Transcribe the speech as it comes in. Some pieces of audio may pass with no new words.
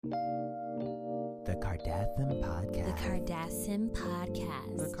The Cardassian Podcast. The Cardassian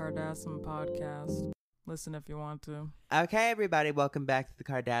Podcast. The Cardassian Podcast. Listen if you want to. Okay, everybody, welcome back to the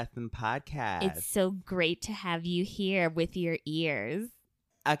Cardassian Podcast. It's so great to have you here with your ears.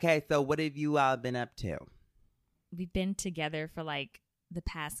 Okay, so what have you all been up to? We've been together for like the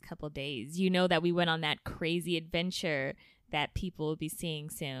past couple days. You know that we went on that crazy adventure that people will be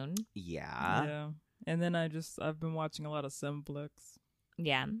seeing soon. Yeah. Yeah. And then I've been watching a lot of Simflix.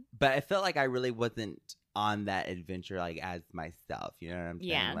 Yeah. But I felt like I really wasn't on that adventure like as myself. You know what I'm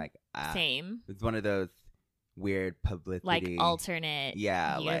saying? Yeah. Like, Same. it's one of those weird publicity. Like alternate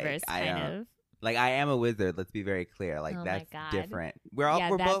universe kind of. Like, I am a wizard. Let's be very clear. Like, Oh my that's God. different. We're all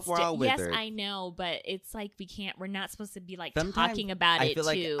wizards. Yes, I know, but it's like we're not supposed to be like Sometimes talking about I it feel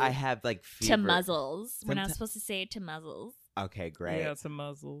like to I have like to fever. muzzles. We're not Someti- supposed to say it to muzzles. Okay, great. Yeah, some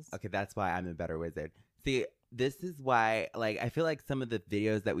muzzles. Okay, that's why I'm a better wizard. See, this is why, like, I feel like some of the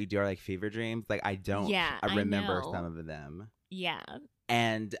videos that we do are like fever dreams. Like, I don't I remember know. some of them. Yeah.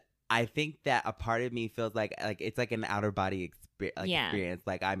 And I think that a part of me feels like it's like an outer body experience.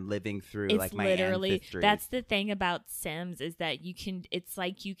 Like, I'm living through It's like my literally ancestry. that's the thing about Sims is that it's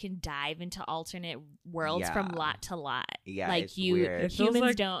like you can dive into alternate worlds from Yeah. lot to lot. Yeah, like it's weird. It feels humans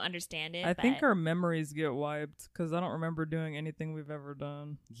like- don't understand it. I think but our memories get wiped because I don't remember doing anything we've ever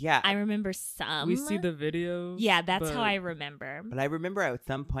done. Yeah. I remember some. We see the videos. Yeah, that's but how I remember. But I remember at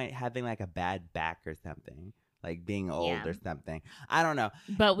some point having like a bad back or something. Like being old Yeah. or something. I don't know.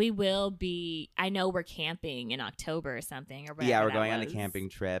 But we will be. I know we're camping in October or something. Or Yeah, whatever we're that going on a was. camping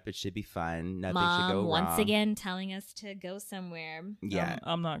trip. It should be fun. Nothing Mom, should go wrong. once again, telling us to go somewhere. Yeah.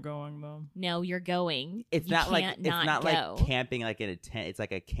 I'm not going though. No, you're going. It's You not like can't it's not go. like camping like in a tent. It's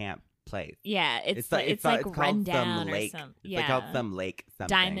like a camp place. Yeah, it's like like run called down some or lake. something. It's Yeah, like called some lake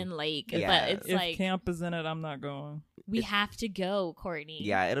something. Diamond Lake. Yeah. But it's If like camp is in it, I'm not going. we have to go, Courtney.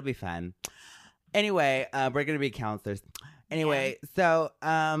 Yeah, it'll be fun. Anyway, we're gonna be counselors. Anyway, so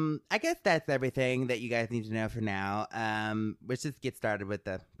I guess that's everything that you guys need to know for now. Let's just get started with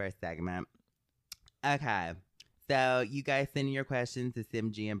the first segment. Okay, so you guys send your questions to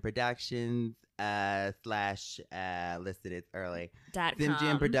SimGM Productions / listed it early. .com.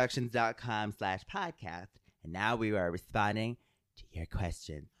 SimGMProductions.com/podcast. And now we are responding to your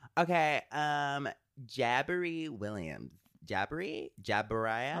questions. Okay, Jabbery Williams.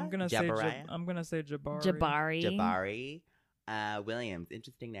 Jabariah? I'm gonna say Jabari. Jabari. Williams.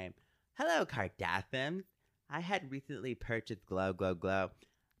 Interesting name. Hello, Cardassians. I had recently purchased Glow Glow Glow.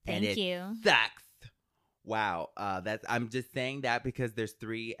 and Thank it you. Sucks. Wow. I'm just saying that because there's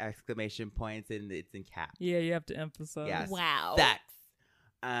 3 exclamation points and it's in caps. Yeah, you have to emphasize. Yes. Wow. Sucks.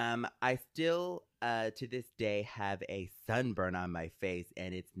 I still, to this day, have a sunburn on my face,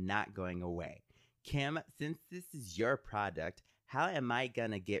 and it's not going away. Kim, since this is your product, how am I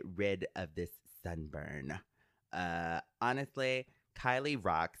gonna get rid of this sunburn? Honestly, Kylie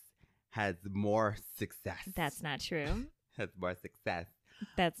Rocks has more success. That's not true. Has more success.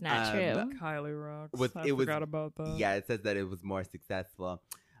 That's not true. Kylie Rocks. I It was- forgot about that. Yeah, it says that it was more successful.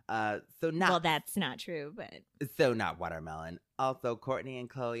 So not Well, that's not true, but So not watermelon. Also, Courtney and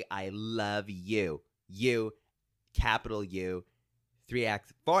Chloe, I love you. You, capital U,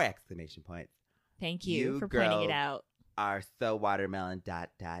 4 exclamation points. thank you You for pointing girls it out. Are so watermelon. ...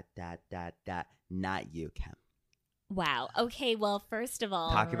 Not you, Kim. Wow. Okay, well, first of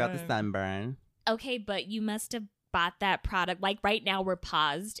all, Talk about the Alright. sunburn. okay, but you must have bought that product. Like right now we're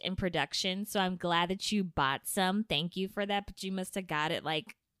paused in production, so I'm glad that you bought some. Thank you for that, but you must have got it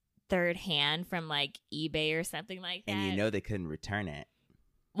like third hand from like eBay or something like that. And you know they couldn't return it.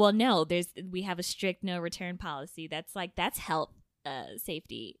 Well, no, we have a strict no return policy. That's health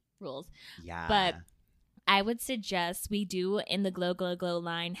safety rules. Yeah. But I would suggest we do in the Glow Glow Glow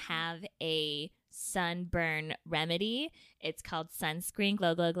line have a sunburn remedy. It's called sunscreen,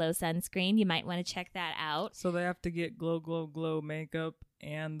 Glow Glow Glow sunscreen. You might want to check that out. So they have to get glow, glow, glow makeup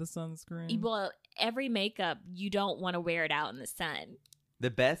and the sunscreen. Well, every makeup, you don't want to wear it out in the sun. the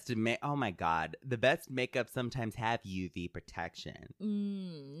best oh my God. The best makeup sometimes have UV protection.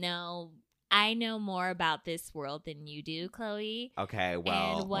 No, I know more about this world than you do, Chloe. Okay,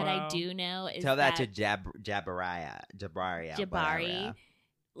 well, And what I Wow. do know is tell that to Jabari. Jabari.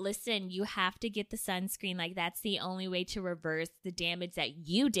 Listen, you have to get the sunscreen. Like, that's the only way to reverse the damage that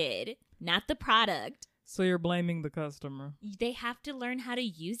you did, not the product. So you're blaming the customer. They have to learn how to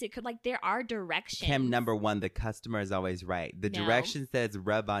use it. 'Cause, like, there are directions. Kim, number 1, the customer is always right. The No. direction says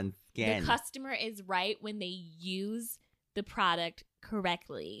rub on skin. The customer is right when they use the product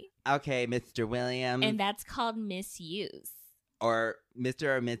correctly. Okay, Mr. Williams. And that's called misuse. or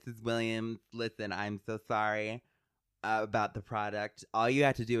Mr. or Mrs. Williams, listen, I'm so sorry. about the product, all you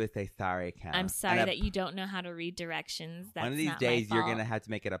have to do is say sorry, Kim. I'm sorry that you don't know how to read directions. That's one of these not days, my you're fault. going to have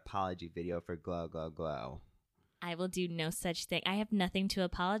to make an apology video for Glow, Glow, Glow. I will do no such thing. I have nothing to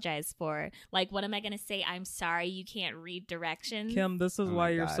apologize for. Like, what am I going to say? I'm sorry you can't read directions. Kim, this is Oh why my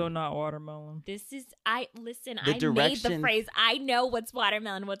you're God. so not watermelon. This is, listen, The I made the directions- phrase, I know what's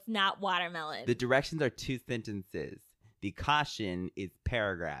watermelon, what's not watermelon. The directions are 2 sentences. The caution is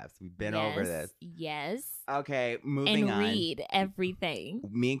paragraphs. We've been over this. Yes. Okay, moving And on. read everything.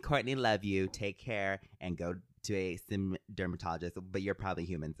 Me and Courtney love you. Take care and go to a sim dermatologist. But you're probably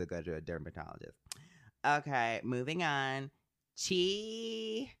human, so go to a dermatologist. Okay, moving on.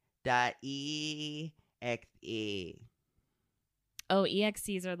 Chi.exe. Oh,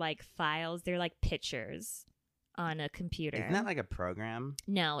 EXEs are like files. They're like pictures on a computer. Isn't that like a program?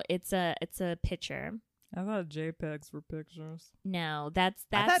 No, it's a picture. I thought JPEGs were pictures. No, that's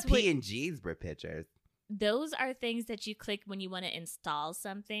I what, thought PNGs were pictures. those are things that you click when you want to install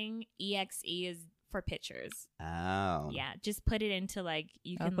something. EXE is for pictures. Oh. Yeah, just put it into like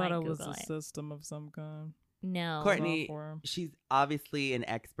you I can thought like it was Google a it. system of some kind. No, Courtney, Software. she's obviously an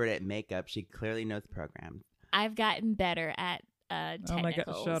expert at makeup. She clearly knows programs. I've gotten better at Oh my god,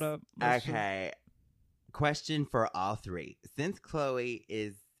 technicals. shut up. Let's just- Okay. Question for all three. Since Chloe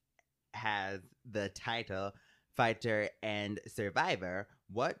has the title Fighter and Survivor,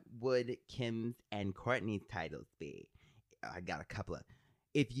 what would Kim's and Courtney's titles be? I got a couple of.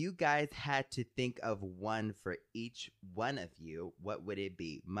 If you guys had to think of one for each one of you, what would it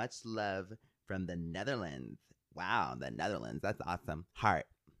be? Much love from the Netherlands. Wow, the Netherlands. That's awesome. Heart.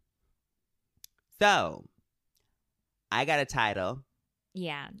 So, I got a title.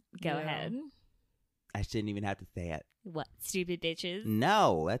 Yeah, go Yeah. ahead. I shouldn't even have to say it. What, stupid bitches?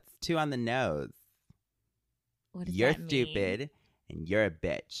 No, that's 2 on the nose. What does You're that mean? stupid and you're a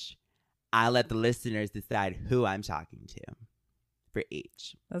bitch. I'll let the listeners decide who I'm talking to for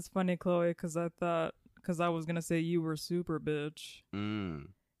each. That's funny, Chloe, because I was gonna say you were super bitch, Mm.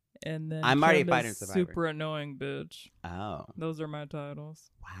 and then I'm already Kim Fighter is and Survivor. super annoying bitch. Oh, Those are my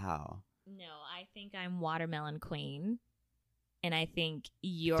titles. wow. No, I think I'm Watermelon Queen, and I think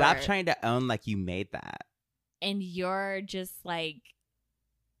you're Stop trying to own like you made that. and you're just like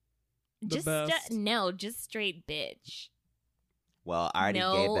The just best. no, just straight bitch. Well, I already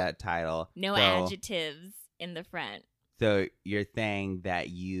No- gave that title. No so, adjectives in the front. So you're saying that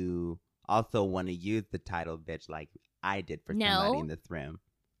you also want to use the title bitch like I did for somebody No. in this room.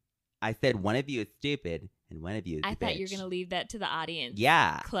 I said one of you is stupid and one of you is I a thought you were bitch. gonna leave that to the audience.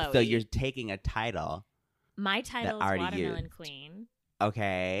 Yeah. So Chloe. you're taking a title. My title is already Watermelon used. Queen.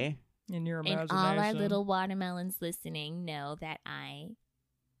 Okay. In your And imagination. all our little watermelons listening know that I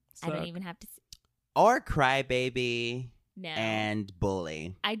don't Suck. even have to Or crybaby no. and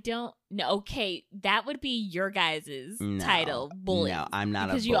bully. I don't no okay, that would be your guys' No. title, bully. No, I'm not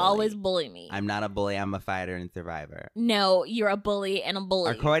a because bully. you always bully me. I'm not a bully. I'm a fighter and survivor. No, you're a bully and a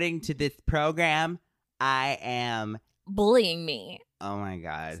bully. According to this program, I am. Bullying me. Oh my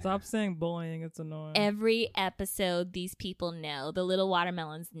God. Stop saying bullying. It's annoying. Every episode, these people know. The little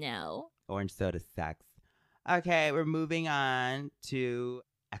watermelons know. Orange soda sucks. Okay, we're moving on to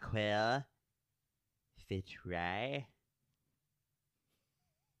Aquil Fitray.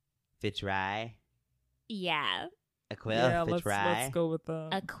 Fitray. Yeah. Aquil yeah, Fitray. let's go with that.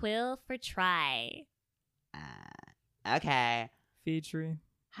 A quill for try. Okay. Featurey.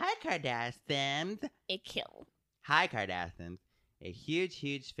 Hi, Kardashians. A kill. Hi, Kardashians. A huge,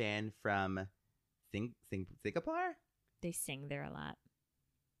 huge fan from Singapore. They sing there a lot.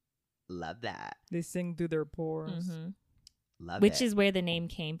 Love that. They sing through their pores. Mhm. Love Which it. is where the name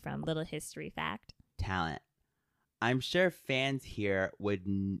came from. Little history fact. Talent. I'm sure fans here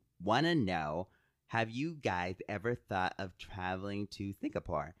would want to know, have you guys ever thought of traveling to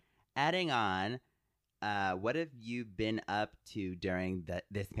Singapore? Adding on, what have you been up to during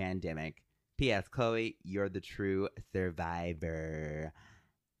this pandemic? P.S. Chloe, you're the true survivor.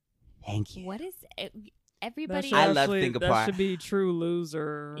 Thank you. What is it? That Everybody? should I love actually- Singapore. That should be true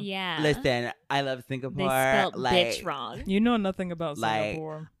loser. Yeah. Listen, I love Singapore. They spelled like, bitch wrong. You know nothing about Like,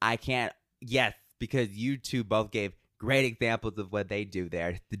 Singapore. I can't. Yes, because you two both gave great examples of what they do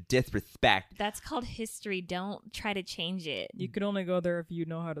there. The disrespect. That's called history. Don't try to change it. You could only go there if you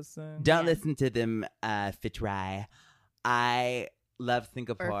know how to sing. Don't Yeah. listen to them, Fitray. I love Or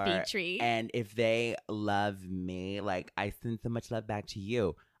Singapore. featurey. And if they love me, like, I send so much love back to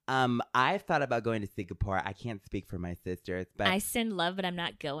you. I've thought about going to Singapore. I can't speak for my sisters, but I send love, but I'm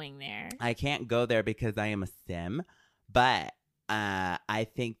not going there. I can't go there because I am a sim. But I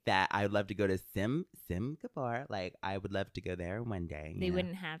think that I would love to go to Singapore. Like, I would love to go there one day. They you know?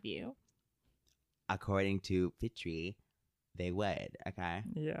 wouldn't have you. according to Fitri, they would. Okay.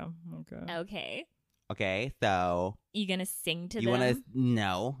 Yeah. Okay. Okay. Okay. So You gonna sing to you them? want to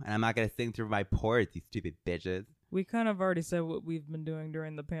no, and I'm not gonna sing through my pores, you stupid bitches. We kind of already said what we've been doing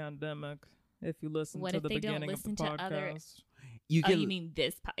during the pandemic. If you listen What to if the they don't beginning of the listen to other- podcast. You Oh, can. you mean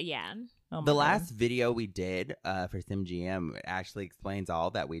this? Yeah. Oh my The God. last video we did for SimGM actually explains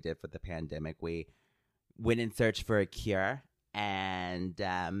all that we did for the pandemic. We went in search for a cure, and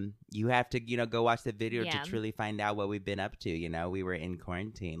you have to, go watch the video Yeah. to truly find out what we've been up to. We were in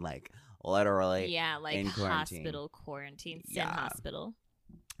quarantine, like literally. Yeah, like in quarantine. hospital quarantine, Sin Yeah. hospital.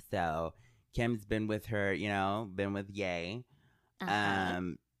 So Kim's been with her, been with Ye, Uh-huh.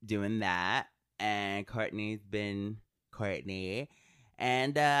 doing that, and Courtney's been Courtney.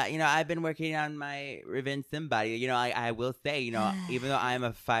 And, I've been working on my revenge sim body. I will say, even though I'm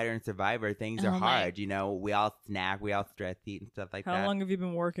a fighter and survivor, things are Oh my- hard. We all snack, we all stress eat and stuff like How that. long have you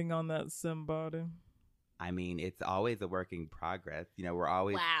been working on that sim body? I mean, it's always a work in progress. We're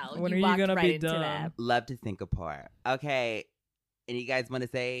always Wow. When you are you walked gonna right be into done? that. love to Singapore. Okay. And you guys want to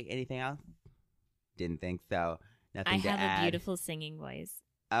say anything else? Didn't think so. Nothing I to have add. a beautiful singing voice.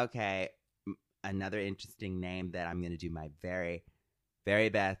 Okay. Another interesting name that I'm going to do my very, very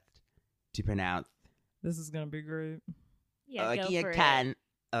best to pronounce. This is gonna be great. Yeah, go for it.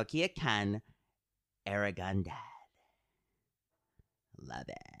 Okia Khan Aragondad. Love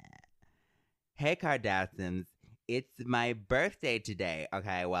it. Hey, Kardashians. It's my birthday today.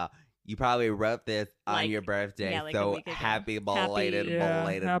 Okay, well, you probably wrote this on Like- your birthday, yeah, like a so week ago. happy belated, Yeah,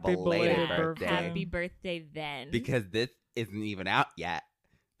 belated, happy belated belated birthday. Happy birthday then. Because this isn't even out yet.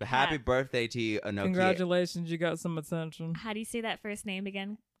 But happy birthday to you, Anoki. Congratulations, you got some attention. How do you say that first name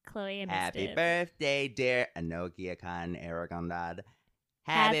again, Chloe? I missed Happy it. birthday, dear Anokia Khan Aragondad.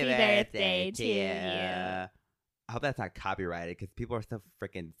 Happy birthday to you. I hope that's not copyrighted because people are so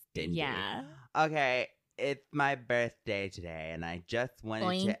freaking stingy. Yeah. Okay, it's my birthday today, and I just wanted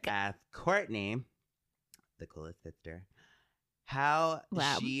Oink. to ask Courtney, the coolest sister, how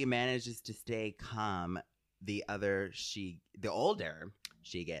Wow. she manages to stay calm the older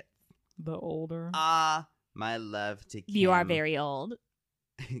she gets. The older. My love to Kim. You are very old.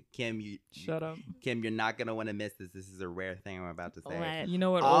 Kim, Shut up. Kim, you're not gonna want to miss this. This is a rare thing I'm about to say. What? You know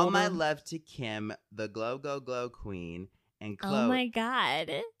what? All older? my love to Kim, the Glow Go Glow Queen, and Chloe. Oh my God.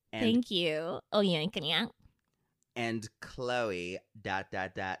 and, Thank you. Oh, yeah. and Chloe. ...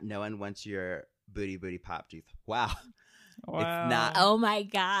 No one wants your booty pop juice. Wow. Wow. not- Oh my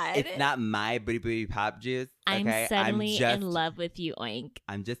God. It's not my booty pop juice. I'm Okay? suddenly just, in love with you, Oink.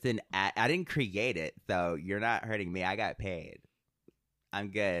 I'm just I didn't create it, so you're not hurting me. I got paid. I'm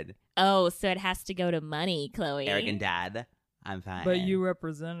good. Oh, so it has to go to money, Chloe. Arrogant dad. I'm fine. But you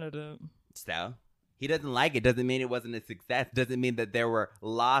represented it. So he doesn't like it. Doesn't mean it wasn't a success. Doesn't mean that there were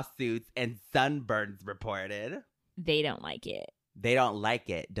lawsuits and sunburns reported. They don't like it. They don't like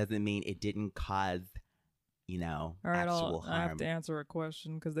it. Doesn't mean it didn't cause, All right, actual I have harm. to answer a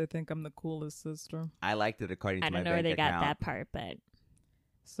question because they think I'm the coolest sister. I liked it according to I my don't know where bank they got account. that part, but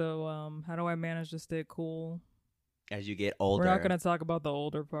So, how do I manage to stay cool? As you get older, We're not going to talk about the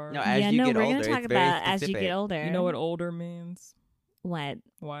older part. No, as yeah, you no, get we're older, gonna talk it's very about as you specific. get older. You know what older means? What?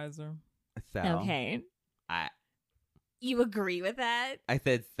 Wiser. So Okay. I You agree with that?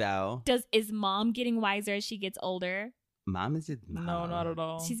 said so. Is mom getting wiser as she gets older? Mom is just mom. No, not at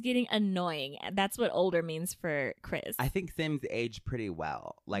all. She's getting annoying. That's what older means for Chris. I think Sims aged pretty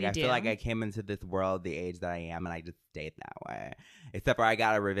well. Like You I feel like do? I came into this world the age that I am, and I just stayed that way. Except for I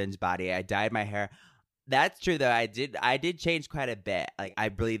got a revenge body. I dyed my hair. That's true though. I did change quite a bit. Like I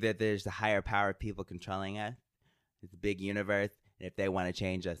believe that there's a higher power of people controlling us. It's a big universe, and if they want to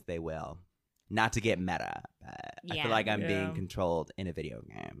change us, they will. Not to get meta, but I Yeah. feel like I'm Yeah. being controlled in a video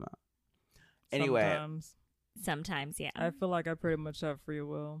game. Anyway, Sometimes. Sometimes, yeah. I feel like I pretty much have free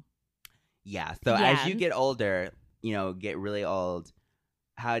will. yeah. So Yeah. as you get older, get really old.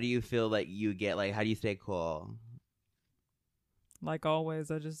 How do you feel like you get like? How do you stay cool? Like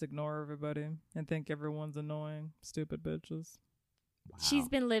always, I just ignore everybody and think everyone's annoying. Stupid bitches. Wow. She's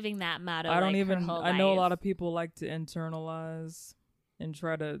been living that motto. I don't like, even. Her whole I know a life. lot of people like to internalize and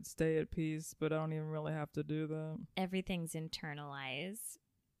try to stay at peace, but I don't even really have to do that. Everything's internalized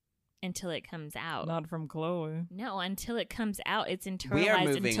until it comes out. Not from Chloe. No, until it comes out. It's We are internalized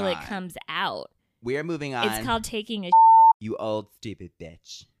moving until it on. comes out. We are moving on. It's called taking a You old stupid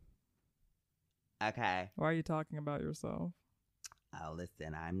bitch. Okay. Why are you talking about yourself? Oh,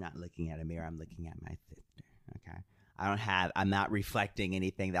 listen, I'm not looking at a mirror. I'm looking at my sister. Okay. I'm not reflecting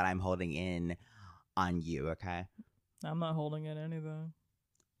anything that I'm holding in on you. Okay. I'm not holding in anything.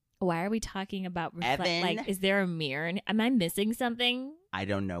 Why are we talking about Evan? like, is there a mirror? Am I missing something? I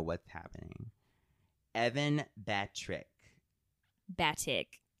don't know what's happening. Evan Batrick. Batik.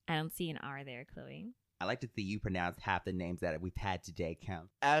 I don't see an R there, Chloe. I like to see you pronounce half the names that we've had today, Kim.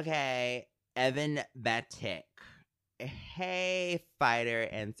 Okay, Evan Batik. Hey, fighter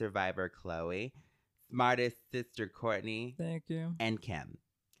and survivor Chloe. Smartest sister Courtney. Thank you. And Kim.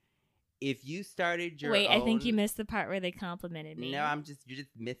 If you started your Wait, own... I think you missed the part where they complimented me. No, you're just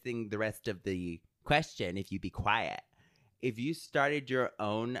missing the rest of the question if you be quiet. If you started your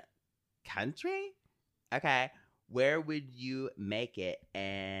own country, okay, where would you make it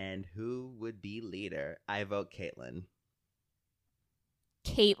and who would be leader? I vote Caitlyn.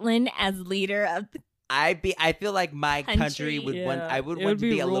 Caitlyn as leader of the I feel like my country Country. would Yeah, want. I would it want would to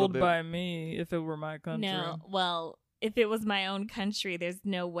be a little ruled bit. by me if it were my country. No, well, if it was my own country, there's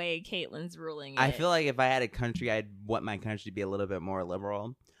no way Caitlyn's ruling it. I feel like if I had a country, I'd want my country to be a little bit more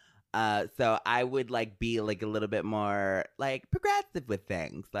liberal. So I would like be like a little bit more like progressive with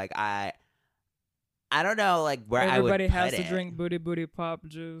things. Like I don't know like where Everybody I would has put to it. drink booty booty pop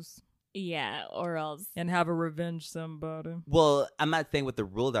juice yeah, or else and have a revenge somebody. Well, I'm not saying what the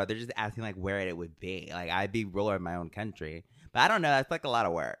rules are. They're just asking like where it would be. Like I'd be ruler of my own country, but I don't know. That's like a lot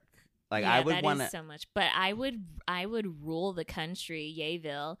of work. Like yeah, I would that want is to. so much. But I would rule the country,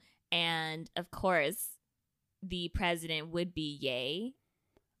 Yayville, and of course, the president would be Yay.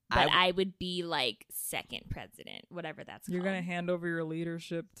 But I would be like second president, whatever that's You're called. gonna hand over your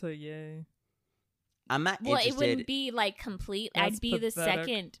leadership to Yay. I'm not Well, interested. it wouldn't be like complete. That's I'd be the pathetic.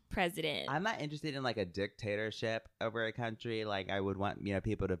 second president. I'm not interested in like a dictatorship over a country. Like I would want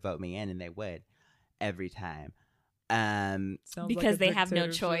people to vote me in, and they would every time. Sounds because like a they have no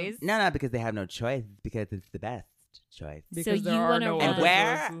dictatorship. choice. No, because they have no choice. It's because it's the best choice. Because So there you are wanna no run- other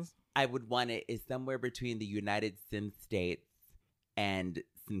Where? choices. I would want it is somewhere between the United Sim states and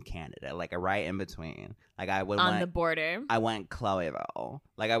some Canada, like a right in between. Like I would on want the border. I want Chloeville.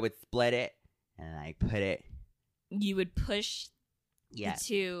 Like I would split it and I put it. You would push Yes, the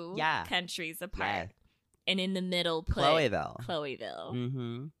two Yeah. countries apart, yes, and in the middle put Chloeville. Chloeville.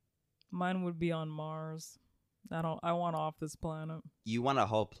 Mm-hmm. Mine would be on Mars. I want off this planet. You want a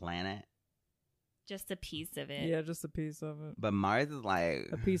whole planet, Just a piece of it. Yeah, just a piece of it. but Mars is like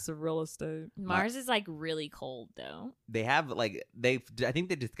A piece of real estate. Mars is like really cold though. they have like I think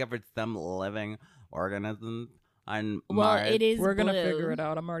they discovered some living organisms on Well, Mars. it is. We're gonna blue. figure it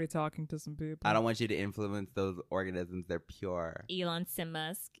out. I'm already talking to some people. I don't want you to influence those organisms. They're pure. Elon and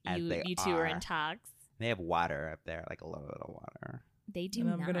Musk. As they You two are in are. talks. They have water up there, like a little bit of water. They do And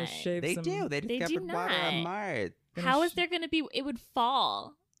I'm not. gonna shave They some. do. They They do discovered water on not. Mars. How is there going to be? It would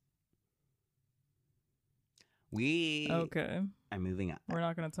fall. We Okay, are moving on. we're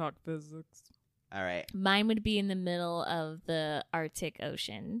not gonna talk physics. All right. Mine would be in the middle of the Arctic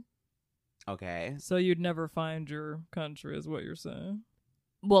Ocean. Okay. So you'd never find your country, is what you're saying?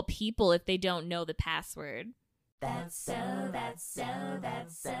 Well, people, if they don't know the password. That's so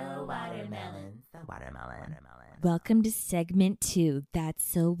watermelon. The watermelon. Welcome to segment 2, That's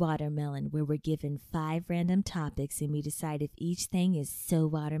So Watermelon, where we're given 5 random topics and we decide if each thing is so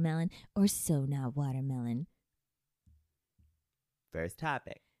watermelon or so not watermelon. First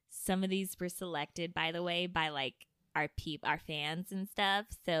topic. Some of these were selected, by the way, by like our fans and stuff.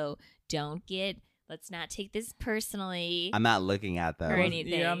 So let's not take this personally. I'm not looking at those. Or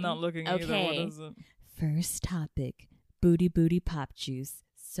anything. Yeah, I'm not looking either. Okay. What is it? First topic, booty booty pop juice.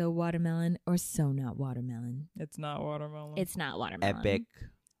 So watermelon or so not watermelon? It's not watermelon. It's not watermelon. Epic,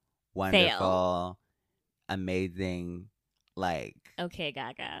 wonderful, amazing, like Okay,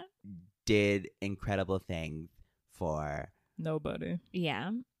 Gaga. did incredible things for nobody.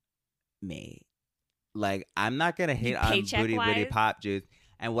 Yeah. me. Like I'm not gonna hate on Paycheck Booty Booty wise? Pop Juice.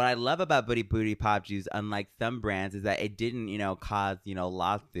 And what I love about Booty Booty Pop Juice, unlike some brands, is that it didn't, cause,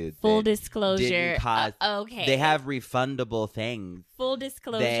 lawsuits. Full It disclosure. didn't cause- Okay. They have refundable things. Full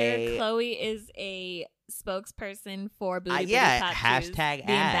disclosure. They- Chloe is a spokesperson for Booty Booty Yeah, Pop Juice, hashtag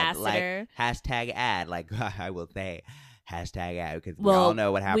the ad. ambassador. Like, hashtag ad. Like, I will say hashtag ad because we Well, all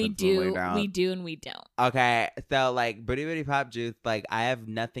know what happens we do, when we don't. we do, and we don't. Okay, so like Booty Booty Pop Juice, like I have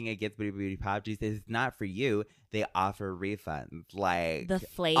nothing against Booty Booty Pop Juice. It's not for you. They offer refunds. Like The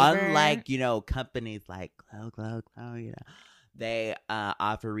flavor, unlike, companies like Glow, they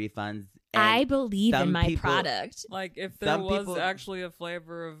offer refunds. And I believe in some my people- product. Like if there Some was people- actually a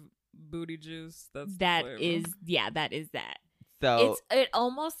flavor of booty juice, that's the That flavor. is, that is that. so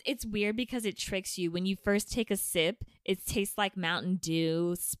It's weird because it tricks you when you first take a sip. It tastes like Mountain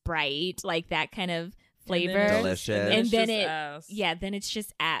Dew, Sprite, like that kind of flavor. Delicious. And then ass. then it's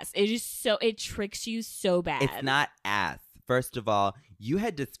just ass. It tricks you so bad. it's not ass. first of all, you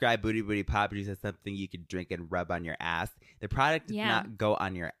had described Booty Booty Pop Juice as something you could drink and rub on your ass. The product does not go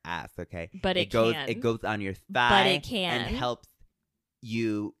on your ass, okay? But it goes. can. It goes on your thigh. But it can. And helps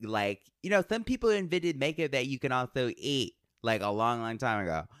you, like, some people invented makeup that you can also eat, like, a long, long time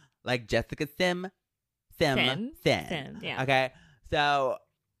ago. Like Jessica Sim. Yeah. Okay? So,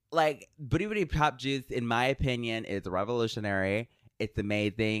 like, Booty Booty Pop Juice, in my opinion, is revolutionary. It's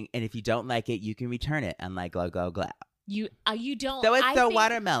amazing. And if you don't like it, you can return it, unlike Glow Glow Glow. You don't. So it's I so think-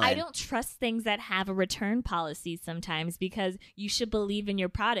 watermelon. I don't trust things that have a return policy sometimes because you should believe in your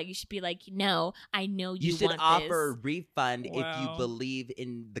product. You should be like, no, I know you should want offer a this. refund if you Wow. believe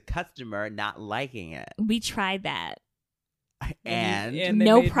in the customer not liking it. We tried that. And And they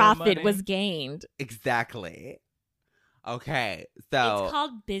No made no profit money. was gained. exactly. Okay, so It's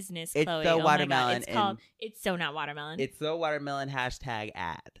called business, it's Chloe. so Oh my watermelon God. It's called. It's so not watermelon. it's so watermelon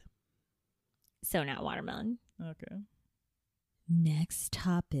 #ad. so not watermelon. Okay. Next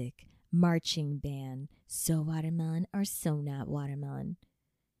topic: marching band. So watermelon or so not watermelon?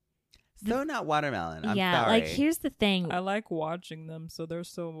 So not watermelon. I'm yeah, sorry. like here's the thing. I like watching them, so they're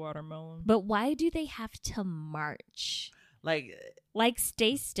so watermelon. But why do they have to march? Like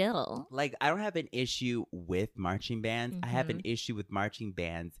Stay still. I don't have an issue with marching bands. I have an Mm-hmm. issue with marching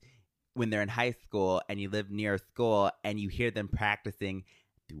bands when they're in high school and you live near a school and you hear them practicing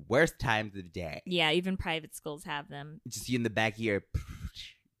the worst times of the day. Yeah, even private schools have them. Just you in the back of your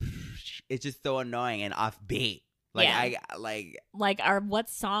it's just so annoying and offbeat. Like Yeah. Like our what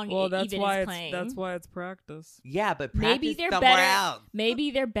song Well, that's even why is it's playing. practice. yeah, but Maybe practice they're somewhere better. else.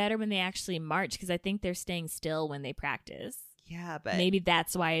 Maybe they're better when they actually march because I think they're staying still when they practice. Yeah, but Maybe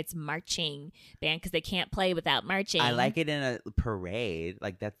that's why it's marching band because they can't play without marching. I like it in a parade.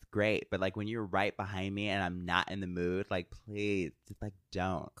 Like, that's great. But, like, when you're right behind me and I'm not in the mood, like, please, just, like,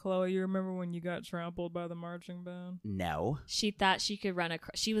 don't. Chloe, you remember when you got trampled by the marching band? No. She thought she could run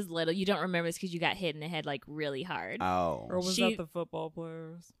across. She was little. You don't remember this because you got hit in the head like really hard. Oh. Or was She- that the football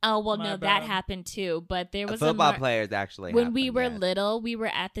players? Oh well, My no, that bad. happened too. But there was Football a players actually when we happened, were yes. little. We were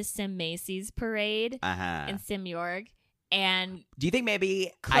at the Sim Macy's parade Uh-huh. in Sim York, and Do you think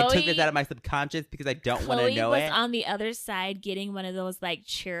maybe I took this Chloe- out of my subconscious because I don't want to Chloe know was it? on the other side getting one of those like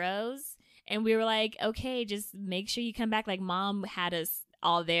churros, and we were like, okay, just make sure you come back. Like mom had us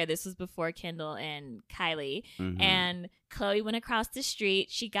all there. This was before Kendall and Kylie. Mhm. And Chloe went across the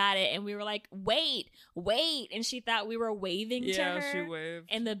street. She got it, and we were like, "Wait!" And she thought we were waving to Yeah, her. she waved.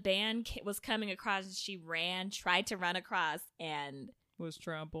 And the band was coming across, and she ran, tried to run across, and was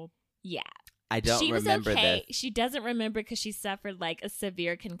trampled. yeah, I don't she was remember okay. this, She doesn't remember because she suffered like a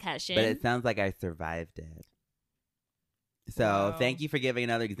severe concussion. but it sounds like I survived it. So Wow. thank you for giving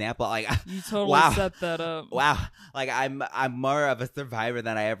another example. Like, You totally Wow. set that up. wow, like I'm more of a survivor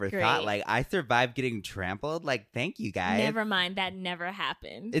than I ever thought. Great. Like I survived getting trampled. Like thank you guys. Never mind, that never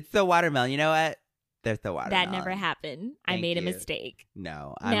happened. It's the watermelon. You know what? There's the watermelon. That never happened. I Thank made a you. mistake.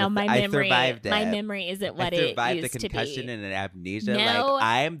 No, Now my I memory, survived it. my memory isn't what I it survived used the to concussion be. and an amnesia. No. Like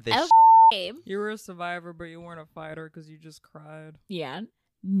I'm the. Okay. You were a survivor, but you weren't a fighter because you just cried. Yeah.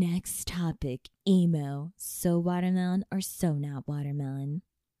 Next topic, emo. So watermelon or so not watermelon?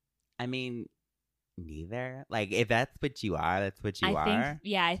 I mean, neither. Like if that's what you are, that's what you are.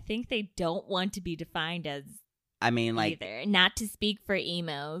 I think they don't want to be defined as I mean, like either. Not to speak for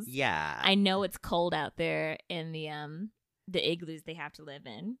emos. yeah. I know it's cold out there in the igloos they have to live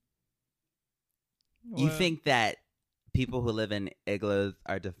in. You What? think that people who live in igloos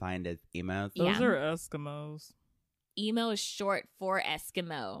are defined as emos? Yeah. Those are Eskimos. Emo is short for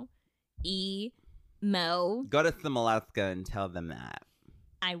Eskimo. E-mo. Go to Alaska and tell them that.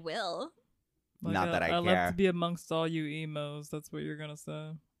 I will. Not that I love care. to be amongst all you emos. That's what you're gonna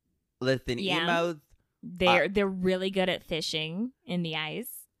say. Listen, Yeah. emos. They're really good at fishing in the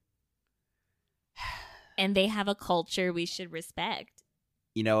ice. And they have a culture we should respect.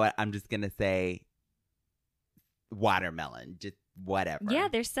 You know what? I'm just gonna say watermelon. Just whatever. Yeah,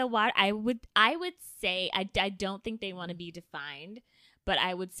 they're so wild. I would say I don't think they want to be defined, but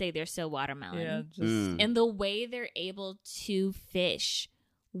I would say they're so watermelon. Yeah, just Mm. And the way they're able to fish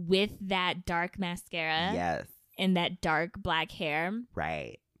with that dark mascara Yes. and that dark black hair,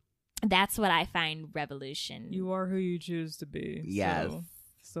 Right. that's what I find revolution. you are who you choose to be. Yes.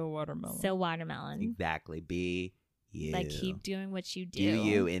 So watermelon. So watermelon. Exactly. Be you. Like keep doing what you do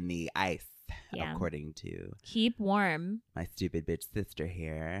you in the ice, Yeah. according to Keep warm. my stupid bitch sister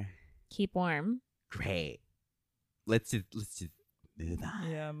here. Keep warm. Great. Let's just move on.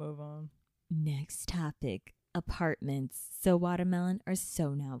 Yeah, move on. Next topic. Apartments. So watermelon or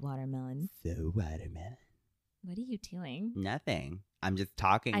so not watermelon? So watermelon. What are you doing? Nothing. I'm just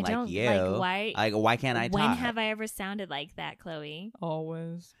talking I like don't you. like why. Why can't I talk? When have I ever sounded like that, Chloe?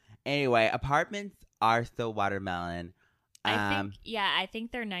 Always. Anyway, apartments are still watermelon. I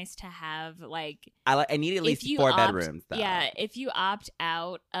think they're nice to have. Like, I need at least 4 bedrooms, though. Yeah, if you opt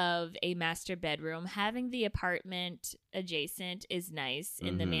out of a master bedroom, having the apartment adjacent is nice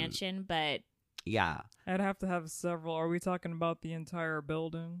in the mansion, but yeah, I'd have to have several. Are we talking about the entire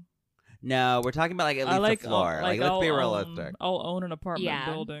building? no, we're talking about like at least a floor. Let's be realistic. I'll own an apartment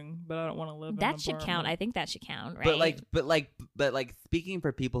Yeah. building, but I don't want to live in an that should count. apartment. I think that should count, right? But like speaking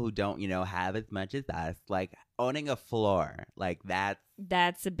for people who don't, have as much as us, like owning a floor, like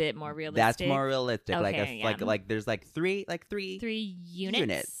that's a bit more realistic. that's more realistic. Okay, yeah. like there's three 3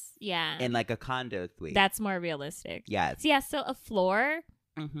 units. Yeah, in like a condo suite. that's more realistic. yes. So yeah, so a floor,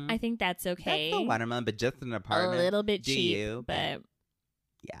 Mm-hmm. I think that's okay. That's the watermelon, but just an apartment. A little bit do cheap, you? but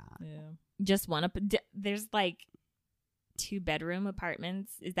yeah. Yeah. just one up. There's like 2-bedroom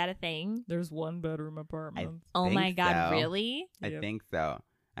apartments. Is that a thing? There's 1-bedroom apartments. Oh my think god, so. really? I Yep. think so.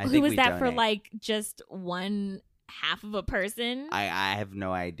 I Who think was we that for? donate. Like just one half of a person? I have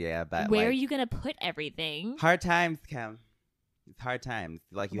no idea, but Where like, are you gonna put everything? hard times, Kim. It's hard times.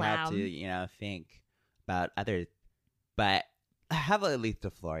 Like you have Wow. to, think about others, but have at least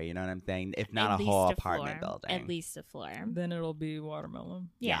a floor. You know what I'm saying? If not At a whole least apartment floor. building. At least a floor. Then it'll be watermelon.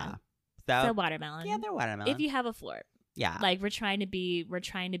 Yeah. So, So watermelon. yeah, they're watermelon. If you have a floor, yeah, like we're trying to be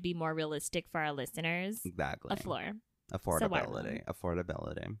more realistic for our listeners. exactly. A floor. Affordability.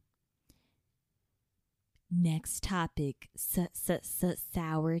 Affordability. Next topic: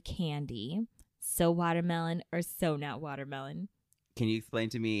 sour candy. So watermelon or so not watermelon? Can you explain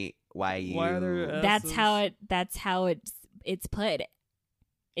to me why you? Why are there That's S's? That's how it's put.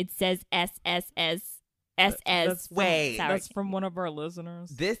 It says SSS. That's from- Wait. sour That's from one of our listeners.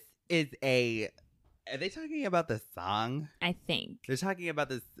 This is a. Are they talking about the song? I think. They're talking about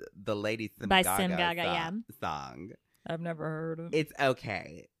the Lady Sim By Gaga Sim Gaga, song. I've never heard it. It's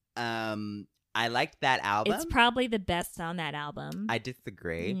okay. I liked that album. It's probably the best on that album. I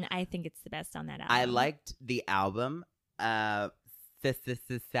disagree. I think it's the best on that album. I liked the album, Sour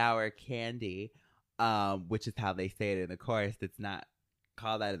Candy, which is how they say it in the chorus. It's not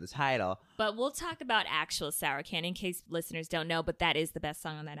called that in the title. But we'll talk about actual sour candy in case listeners don't know, but that is the best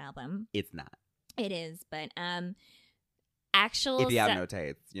song on that album. It's not. It is, but actual If you have no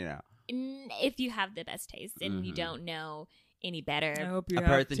taste, if you have the best taste and you Mhm. don't know any I better. hope you A have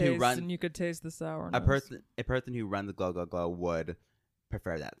person who taste runs- and you could taste the sourness. a person who runs Glow Glow Glow would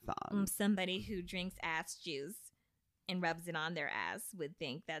prefer that song. Somebody who drinks ass juice and rubs it on their ass would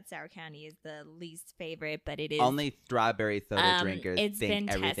think that sour candy is the least favorite, but it is. Only strawberry soda drinkers it's think been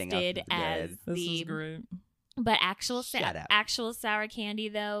everything tested else is as good. This the is great. but actual Shut up. actual sour candy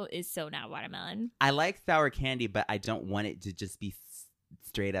though is so not watermelon. I like sour candy, but I don't want it to just be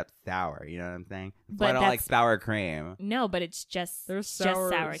straight up sour. You know what I'm saying? That's why But I don't like that's- sour cream. No, but it's just There's just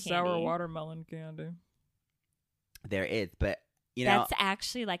sour candy. watermelon candy. There is, but That's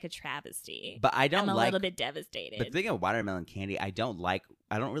actually like a travesty. but I don't I'm a like. little bit devastated. But speaking of watermelon candy, I don't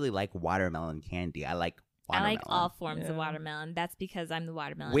really like watermelon candy. I like I watermelon. like all forms of Yeah. watermelon. That's because I'm the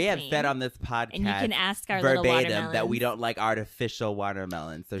watermelon We have queen. said on this podcast and you can ask our little verbatim watermelons. that we don't like artificial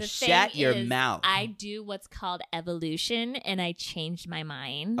watermelon. So The shut thing your is, mouth. I do what's called evolution, and I changed my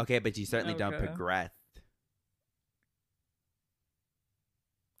mind. Okay, but you certainly don't Okay. progress.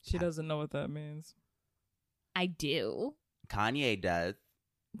 She doesn't know what that means. I do. Kanye does.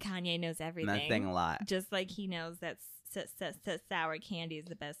 Kanye knows And everything. that's saying a lot. Just like he knows that Sour Candy is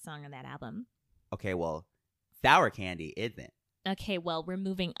the best song on that album. Okay, well, sour candy isn't. Okay, well, we're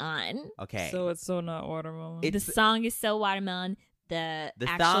moving on. Okay. So it's so not watermelon. It's- The song is so watermelon. The The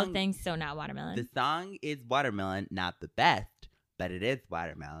actual song- thing's so not watermelon. The song is watermelon, not the best, but it is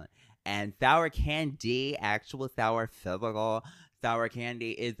watermelon. And sour candy, actual sour physical sour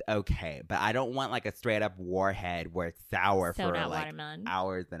candy is okay, but I don't want like a straight up warhead where it's sour so for not like watermelon.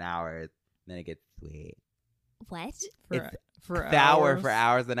 hours and hours, then it gets sweet. What? for Sour hours. for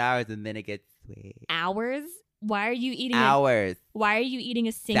hours and hours, and then it gets sweet. Hours? Why are you eating? Hours. Why are you eating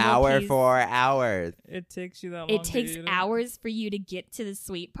a single Sour piece? for hours. It takes you that long. It to takes eat it. hours for you to get to the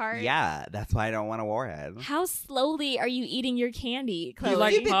sweet part. Yeah, that's why I don't want a warhead. How slowly are you eating your candy, Chloe? You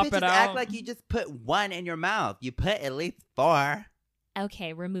like Stupid pop bitches it act out. like you just put one in your mouth. You put at least 4.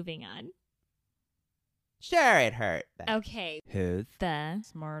 Okay, we're moving on. Sure, it hurt. but- Okay, Who's the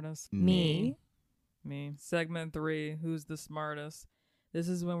Smartest. me. Me. Segment 3. Who's the smartest? This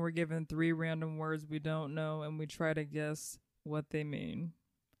is when we're given 3 random words we don't know and we try to guess what they mean.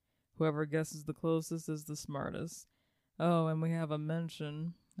 Whoever guesses the closest is the smartest. Oh, and we have a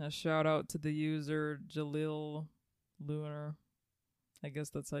mention. A shout out to the user Jalil Lunar. I guess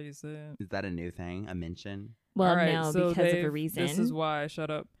that's how you say it. Is that a new thing? A mention? Well, All right, no, so because of a reason. This is why. Shut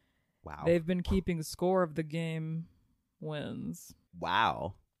up. Wow. They've been keeping score of the game wins.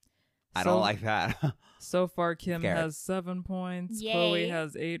 Wow. I So- don't like that. So far, Kim Scared. has 7 points. Yay. Chloe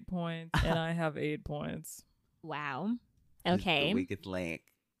has 8 points, and I have 8 points. Wow. It's Okay. the weakest link.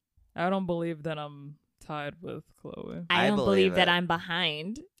 I don't believe that I'm tied with Chloe. I I don't believe believe that it. I'm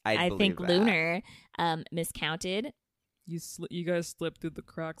behind. I think believe that. Lunar miscounted. You guys slipped through the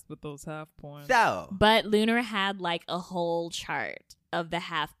cracks with those half points. So, But Lunar had like a whole chart of the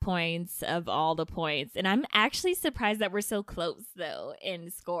half points of all the points. And I'm actually surprised that we're so close though in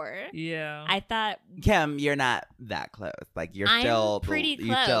score. Yeah. I thought Kim, you're not that close. Like, you're I'm still pretty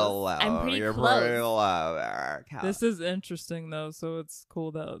You're still close. low. I'm pretty you're close. pretty low. Cal. This is interesting though, so it's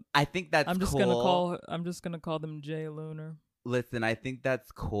cool that I think that's I'm just cool. gonna call them Jay Lunar. Listen, I think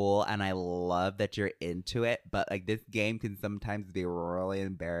that's cool, and I love that you're into it. But like, this game can sometimes be really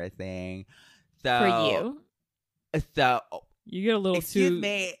embarrassing. So for you. So, You get a little excuse too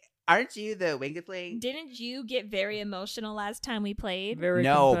me, aren't you the weakest link? Didn't you get very emotional last time we played? very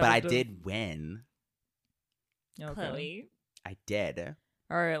No, but I competitive. did win. Okay. Chloe. I did.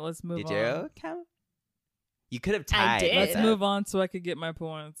 All right, let's move Did on. you, Kim? You could have I tied. did. Let's with us. move on so I could get my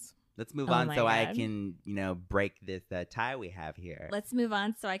points. Let's move Oh on my so I God. can, break this tie we have here. Let's move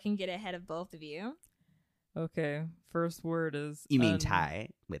on so I can get ahead of both of you. Okay, first word is You mean tie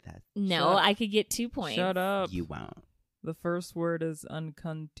with us? No, Shut- I could get 2 points. Shut up. You won't. The first word is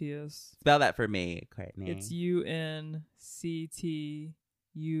unconscious. Spell that for me, Courtney. It's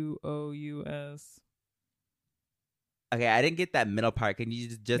UNCTUOUS. Okay, I didn't get that middle part. Can you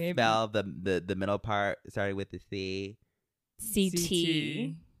just Maybe. spell the middle part starting with the C?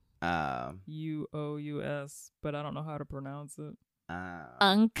 CT. UOUS, but I don't know how to pronounce it.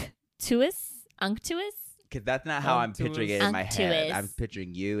 Unctuous? Unctuous? Because that's not how I'm picturing it in my head. Unctuous. I'm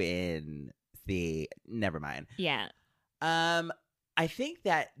picturing you in C. Never mind. Yeah. I think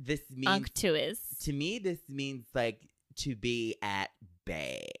that this means Unctuous. to me. This means like to be at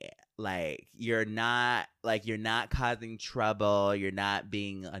bay. Like you're not causing trouble. You're not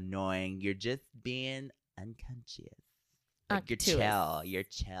being annoying. You're just being unconscious. Like you're Unctuous. chill. You're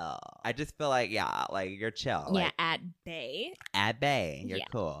chill. I just feel like you're chill. Yeah, Like at bay. at bay. You're Yeah.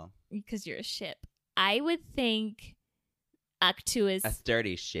 cool. Because you're a ship. I would think unctuous. A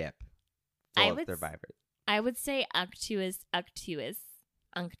sturdy ship full I of would s- survivors. I would say unctuous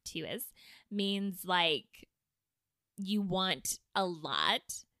means like you want a lot.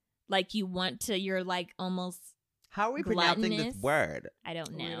 Like you're like almost, How are we pronouncing this gluttonous. word? I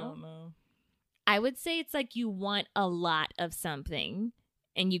don't We know. don't know. I would say it's like you want a lot of something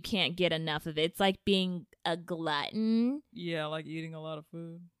and you can't get enough of it. It's like being a glutton. Yeah, like eating a lot of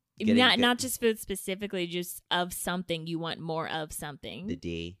food. Getting Not good- not just food specifically, just of something. You want more of something. The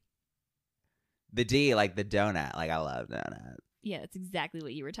D. The D, like the donut. Like I love donuts. Yeah, that's exactly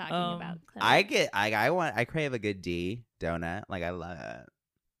what you were talking about. Chloe. I crave a good D donut. Like I love it.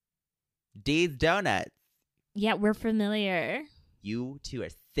 D's donuts. Yeah, we're familiar. You two are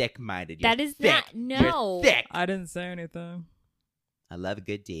sick minded. That is not no. You're sick. I didn't say anything. I love a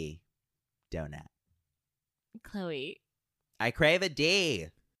good D donut. Chloe. I crave a D.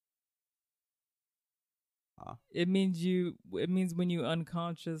 It means when you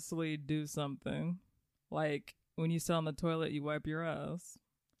unconsciously do something. Like when you sit on the toilet, you wipe your ass.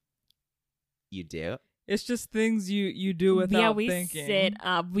 You do? It's just things you do without we thinking.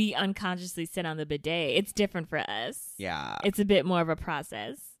 we unconsciously sit on the bidet. It's different for us. Yeah. It's a bit more of a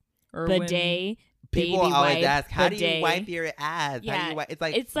process. Or when- Bidet. People baby always wipe, ask, how do you bidet. wipe your ass? How do Yeah, you wipe? It's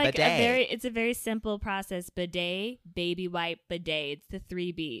like bidet. it's a very simple process. Bidet, baby wipe, bidet. It's the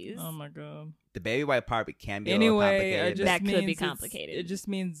 3 B's. Oh my god. The baby wipe part can be a Anyway, little I complicated. just That could be means it's- complicated. It just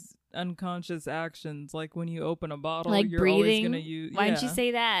means unconscious actions, like when you open a bottle, Like you're breathing. always gonna use. Why didn't you yeah.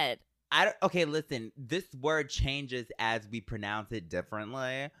 say that? Okay, listen. This word changes as we pronounce it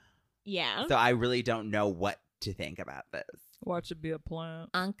differently. Yeah. So I really don't know what to think about this. Watch it be a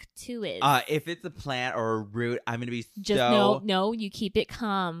plant. Unctuous. If it's a plant or a root, I'm gonna be Just so no. You keep it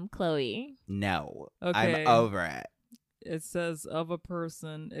calm, Chloe. no. Okay. I'm over it. It says of a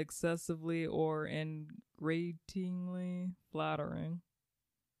person excessively or ingratingly flattering.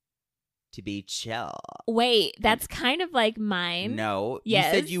 To be chill. Wait, that's kind of like mine. No,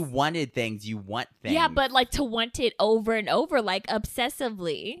 Yes. you said you wanted things. You want things. Yeah, but like to want it over and over, like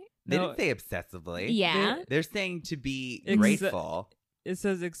obsessively. they No, didn't say obsessively. Yeah. They're saying to be Exa- grateful. It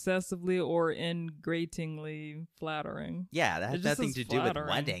says excessively or ingratingly flattering. Yeah, that It has just nothing says to do with flattering.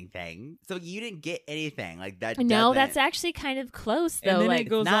 wanting things. So you didn't get anything like that. No, that's doesn't- actually kind of close though. And then Like it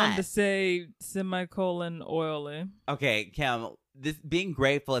goes not. on to say semicolon oily. Okay, Kim. This being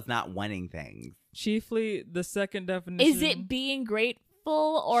grateful is not wanting things. Chiefly, the second definition. is it being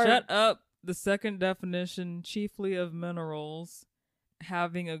grateful or Shut up. The second definition, chiefly of minerals,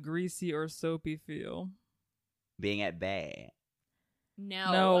 having a greasy or soapy feel. Being at bay.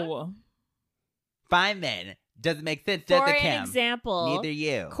 No. Fine then. Doesn't make sense, does For it, an Kim? example, Neither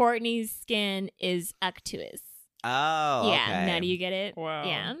you. Courtney's skin is unctuous. Oh, Yeah, okay. now do you get it? Wow.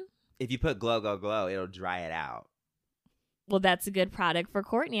 Yeah. If you put glow, glow, glow, it'll dry it out. Well, that's a good product for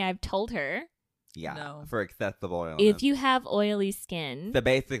Courtney. I've told her. Yeah, No. for excessive oil. If you have oily skin, So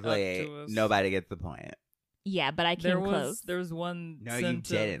basically, Unctuous. nobody gets the point. yeah, but I came close. There was one No,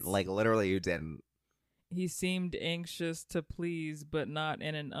 sentence. you didn't. Like, literally, you didn't. He seemed anxious to please, but not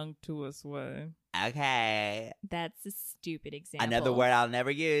in an unctuous way. Okay. That's a stupid example. Another word I'll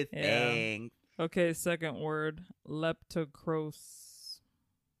never use. Yeah. Thanks. Okay, second word, leptocros.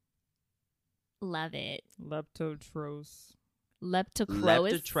 Love it. Leptotros. Leptocrois.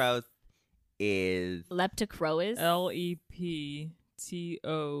 Leptotros is Leptocrois. Leptochrous.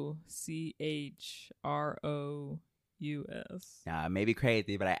 maybe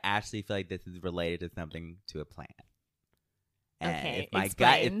crazy, but I actually feel like this is related to something to a plant. And Okay, if my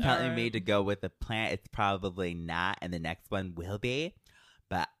gut explain. is telling me Alright. to go with a plant, it's probably not, and the next one will be.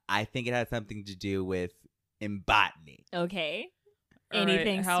 But I think it has something to do with in botany. Okay. All right,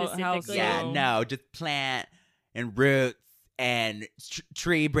 Anything how specifically? so? Yeah, no, just plant and roots and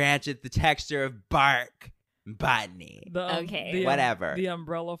tree branches, the texture of bark, botany. Okay. Whatever. The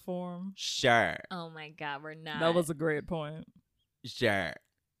umbrella form. Sure, Oh my God, we're not. That was a great point. sure.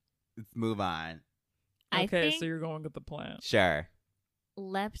 Let's move on. I Okay, think so you're going with the plant. Sure.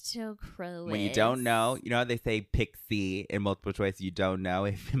 Leptocrois. When you don't know, you know how they say pick C in multiple choice, you don't know.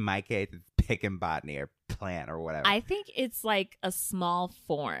 If in my case, it's pick in botany or plant or whatever. I think it's like a small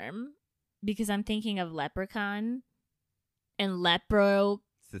form because I'm thinking of leprechaun and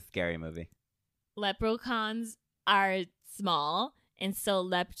It's a scary movie. leprechauns are small, and so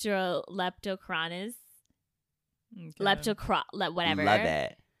leptocronus, Okay. whatever, Love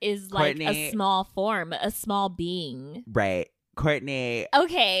it. is like a Courtney- small form, a small being. Right. Courtney,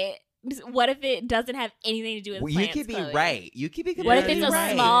 Okay, what if it doesn't have anything to do with well, you plants? could be Chloe? right. You could be What if completely it's a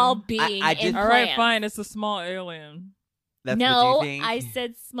right. small being? I in just- All right, plants? fine. It's a small alien. That's No, what you think? I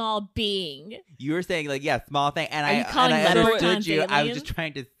said small being. You were saying like, yeah, small thing, and Are you I calling understood leprechauns you. I was aliens? just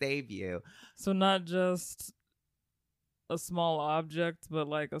trying to save you. So not just a small object, but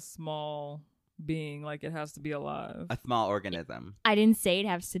like a small being. Like it has to be alive. A small organism. I didn't say it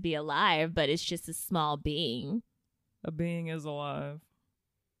has to be alive, but it's just a small being. A being is alive.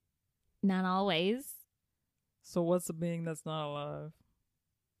 Not always. So what's a being that's not alive?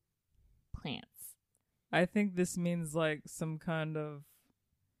 Plants. I think this means like some kind of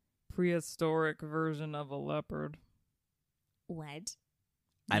prehistoric version of a leopard. What?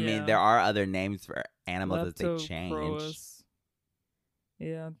 I mean, Yeah. there are other names for animals that they change. Leptocrois.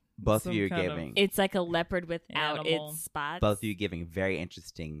 Yeah. Both of some you are kind of- giving. It's like a leopard without Animal. its spots. Both of you giving very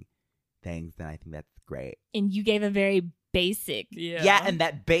interesting things, and I think that's great. And you gave a very basic. Yeah. Yeah, and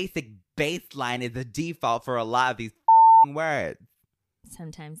that basic baseline is the default for a lot of these words.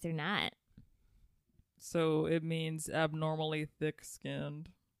 Sometimes they're not. So it means abnormally thick-skinned.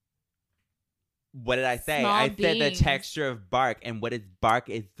 What did I say? Small I said the beings. texture of bark, and what is bark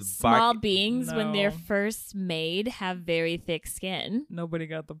is the Small bark. beings, when they're No. first made, have very thick skin. Nobody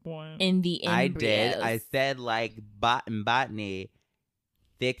got the point. In the embryos. I did. I said like botany,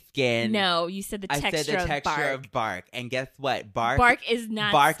 thick skin. No, you said the I texture, said the of texture bark. of bark, and guess what? Bark. Bark is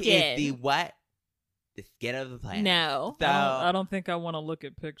not bark skin. is the what? The skin of the plant. No. So I don't think I want to look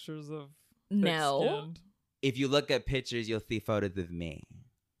at pictures of No. thick-skinned. if you look at pictures, you'll see photos of me.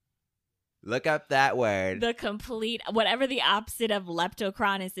 Look up that word. The complete, whatever the opposite of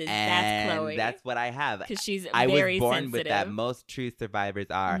leptocronus is, that's and Chloe. that's what I have. Because she's I was very born sensitive. with that. Most true survivors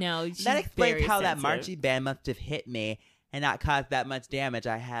are. No, she's That explains very how that sensitive. marching band must have hit me and not caused that much damage.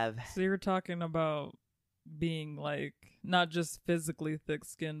 I have. So you're talking about being like not just physically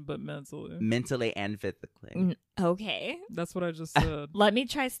thick-skinned, but mentally. Mentally and physically. Mm, Okay. That's what I just said. Let me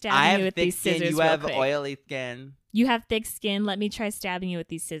try I stabbing have you with thick these skin. scissors You real have quick. oily skin. You have thick skin. Let me try stabbing you with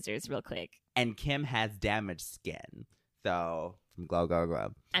these scissors real quick. And Kim has damaged skin. So, from Glow, Glow,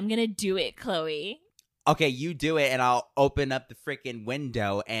 Glow. I'm going to do it, Chloe. Okay, you do it and I'll open up the freaking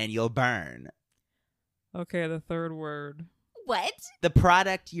window and you'll burn. Okay, the third word. What? The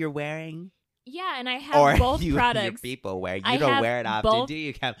product you're wearing, Yeah, and I have Or both you products. your people wear. You I don't have wear it often, both- do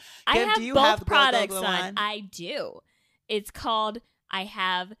you, Kim? I Kim, have do you both have the products Glow on. I do. It's called, I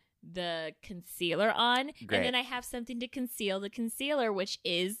have the concealer on, Great. and then I have something to conceal the concealer, which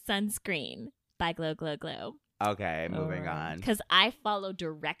is sunscreen by Glow Glow Glow. Okay, moving Alright. on. Because I follow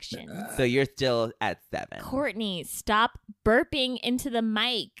directions. So you're still at 7. Courtney, stop burping into the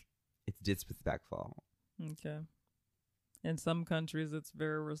mic. It's disrespectful. Okay. In some countries, it's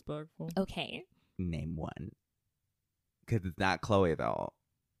very respectful. Okay. Name one. Because it's not Chloe, though.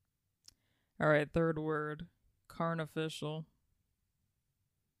 All right, third word. Carnificial.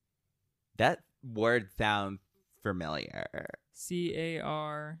 That word sounds familiar.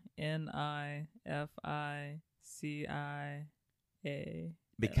 CARNIFICIA.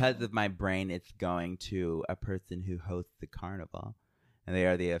 Because of my brain, it's going to a person who hosts the carnival. And they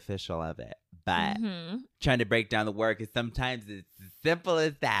are the official of it. But trying to break down the word, because sometimes it's as simple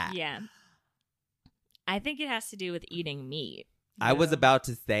as that. Yeah. I think it has to do with eating meat. I was about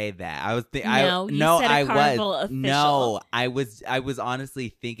to say that. I was No, you said a I carnival was. official. No, I was honestly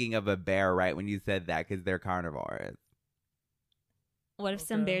thinking of a bear right when you said that because they're carnivores. What if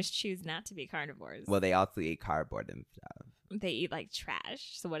some Okay. bears choose not to be carnivores? Well, they also eat cardboard and stuff. They eat like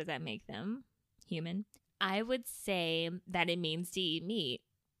trash. So what does that make them? Human? I would say that it means to eat meat.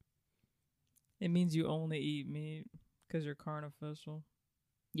 It means you only eat meat because you're carnificial.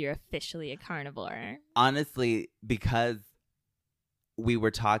 You're officially a carnivore. Honestly, because we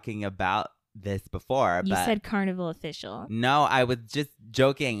were talking about this before, You but said carnival official. no, I was just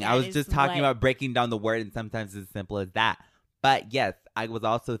joking. I That was is just talking what- about breaking down the word, and sometimes it's as simple as that. But yes, I was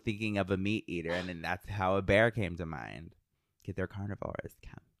also thinking of a meat eater, and then that's how a bear came to mind. Because they're carnivores.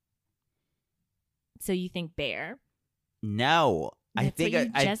 So you think bear? No, That's I think what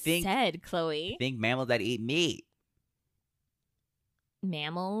you I just think said, Chloe. I think mammals that eat meat.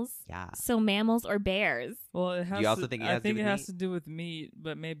 Mammals? Yeah. So mammals or bears? Well, it has. you also to, think it I has to think do it with has meat? to do with meat,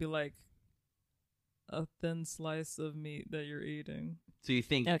 but maybe like a thin slice of meat that you're eating. So you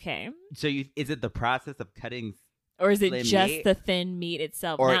think? Okay. So you is it the process of cutting? Or is it Slim just meat? the thin meat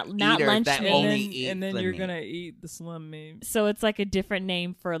itself? Or not eaters lunch that meat. only and then, eat and then slim you're meat. gonna eat the slim meat. So it's like a different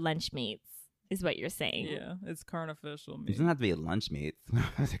name for lunch meats, is what you're saying. Yeah, it's carnificial It meat. doesn't have to be lunch meat. I don't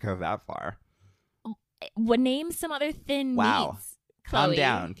have to go that far. What name some other thin Wow. meats? Calm Chloe?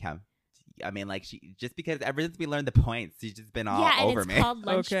 down, Cam. I mean, like she just because ever since we learned the points, she's just been all Yeah, and over it's me. called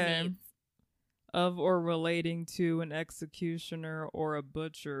lunch Okay. meats. Of or relating to an executioner or a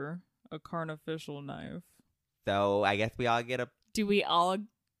butcher, a carnificial knife. So I guess we all get a. Do we all?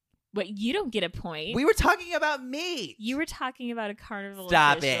 What? You don't get a point. We were talking about meat. You were talking about a carnival.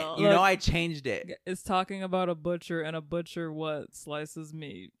 Stop official. it. You Look. know I changed it. It's talking about a butcher, and a butcher what slices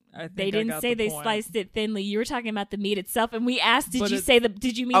meat. I think They I didn't got say the they point. sliced it thinly. You were talking about the meat itself, and we asked, "Did But you it's- say the?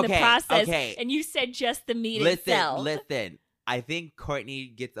 Did you mean the Okay, process?" okay. And you said just the meat Listen, itself. listen. I think Courtney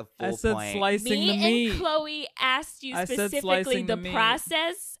gets a full I said point. slicing Me the meat. and Chloe asked you I said specifically slicing the the meat.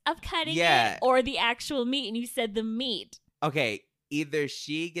 process of cutting Yeah. it or the actual meat, and you said the meat. Okay, either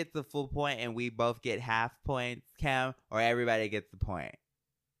she gets a full point and we both get half points, Cam, or everybody gets the point.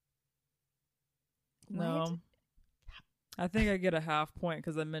 No. I think I get a half point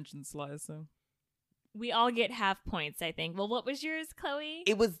because I mentioned slicing. We all get half points, I think. Well, what was yours, Chloe?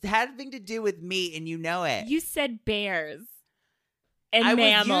 It was having to do with meat, and you know it. You said bears and I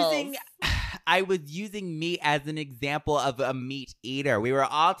mammals. was using I was using meat as an example of a meat eater. We were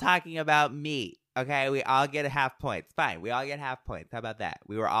all talking about meat. Okay, we all get a half points. Fine, we all get half points. How about that?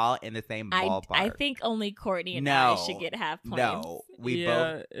 We were all in the same ballpark. I think only Courtney and No. I should get half points. No, we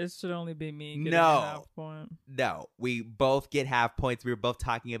both it should only be me getting No. a half point. no, we both get half points. We were both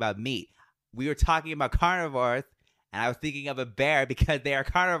talking about meat. We were talking about carnivores, and I was thinking of a bear because they are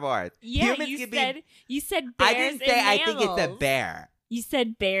carnivores. Yeah, Humans you can said be. you said bears I didn't and say I mammals. think it's a bear. You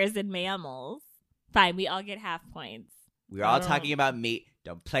said bears and mammals. Fine, we all get half points. We were all I don't- talking about meat.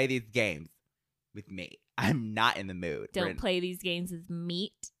 Don't play these games with me. I'm not in the mood. We're Don't in- play these games with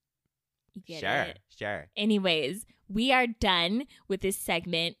meat. You get Sure, it? sure. Anyways, we are done with this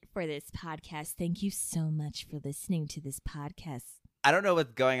segment for this podcast. Thank you so much for listening to this podcast. I don't know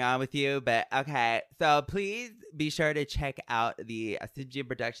what's going on with you, but okay. So please be sure to check out the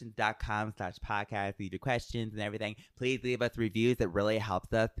CyngiaProductions.com/podcast. Leave your questions and everything. Please leave us reviews. It really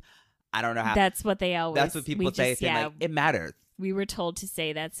helps us. I don't know how. That's what they always. That's what people we say. just- saying, yeah, like, it matters. we were told to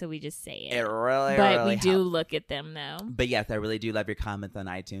say that, so we just say it. It really, but really we do helps. look at them though. But yes, I really do love your comments on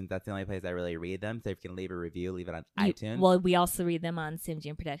iTunes. That's the only place I really read them. So if you can leave a review, leave it on You- iTunes. Well, we also read them on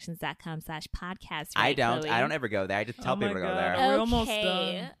simjianproductions.com/podcast. I Right, don't. Chloe? I don't ever go there. I just tell Oh my people to go God. there. We're almost Okay.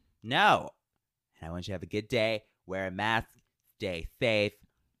 done. No. And I want you to have a good day. Wear a mask. Stay safe.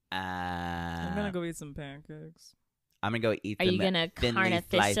 I'm gonna go eat some pancakes. I'm gonna go eat Are some you gonna thinly sliced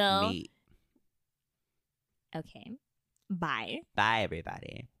carnificial? meat. Okay. Bye. Bye,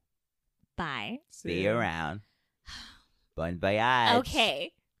 everybody. Bye. See you around. Bon voyage.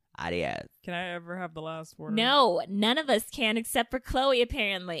 Okay. Adios. Can I ever have the last word? No, none of us can except for Chloe,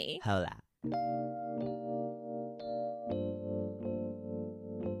 apparently. Hola.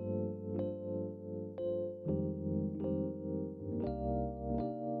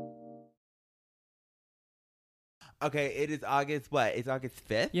 Okay, it is August what? It's August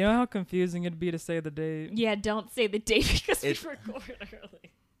 5th? You know how confusing it'd be to say the date? Yeah, don't say the date because It's- we record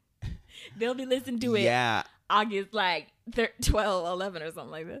early. They'll be listening to it Yeah, August like 12, 11 or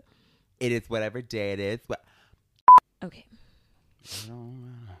something like that. it is whatever day it is. Okay.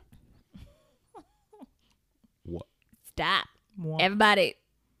 What? Stop. Mwah. Everybody,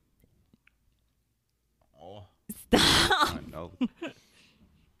 Oh, stop. no. All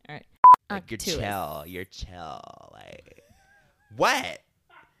right. Like, you're To it. chill. You're chill. Like, what?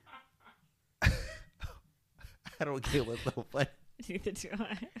 I don't get what's so funny. Neither do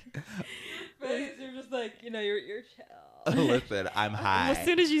I. You're just like, you're chill. Listen, I'm high. As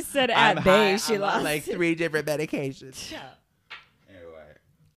soon as you said I'm at high. bay, she I'm on, lost like it. 3 different medications. Anyway.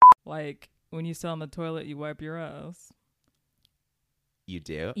 Like, when you sit on the toilet, you wipe your ass. You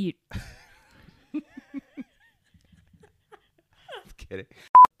do? You I'm kidding.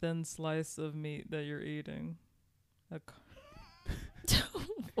 Thin slice of meat that you're eating.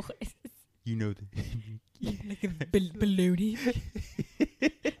 what? You know that. Like a baloney.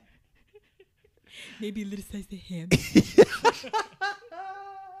 Maybe a little slice of ham.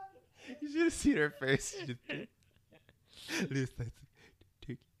 You should have seen her face. She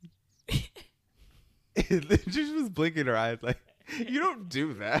just she was blinking her eyes like, you don't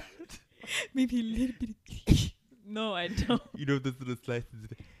do that. Maybe a little bit of No, I don't. You know this little slices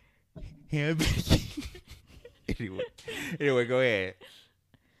of ham. Anyway, go ahead.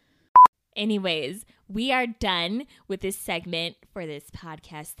 Anyways, we are done with this segment for this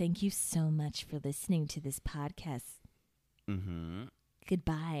podcast. Thank you so much for listening to this podcast. Mm-hmm.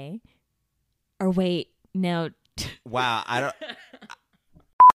 Goodbye. Or wait, no. Wow,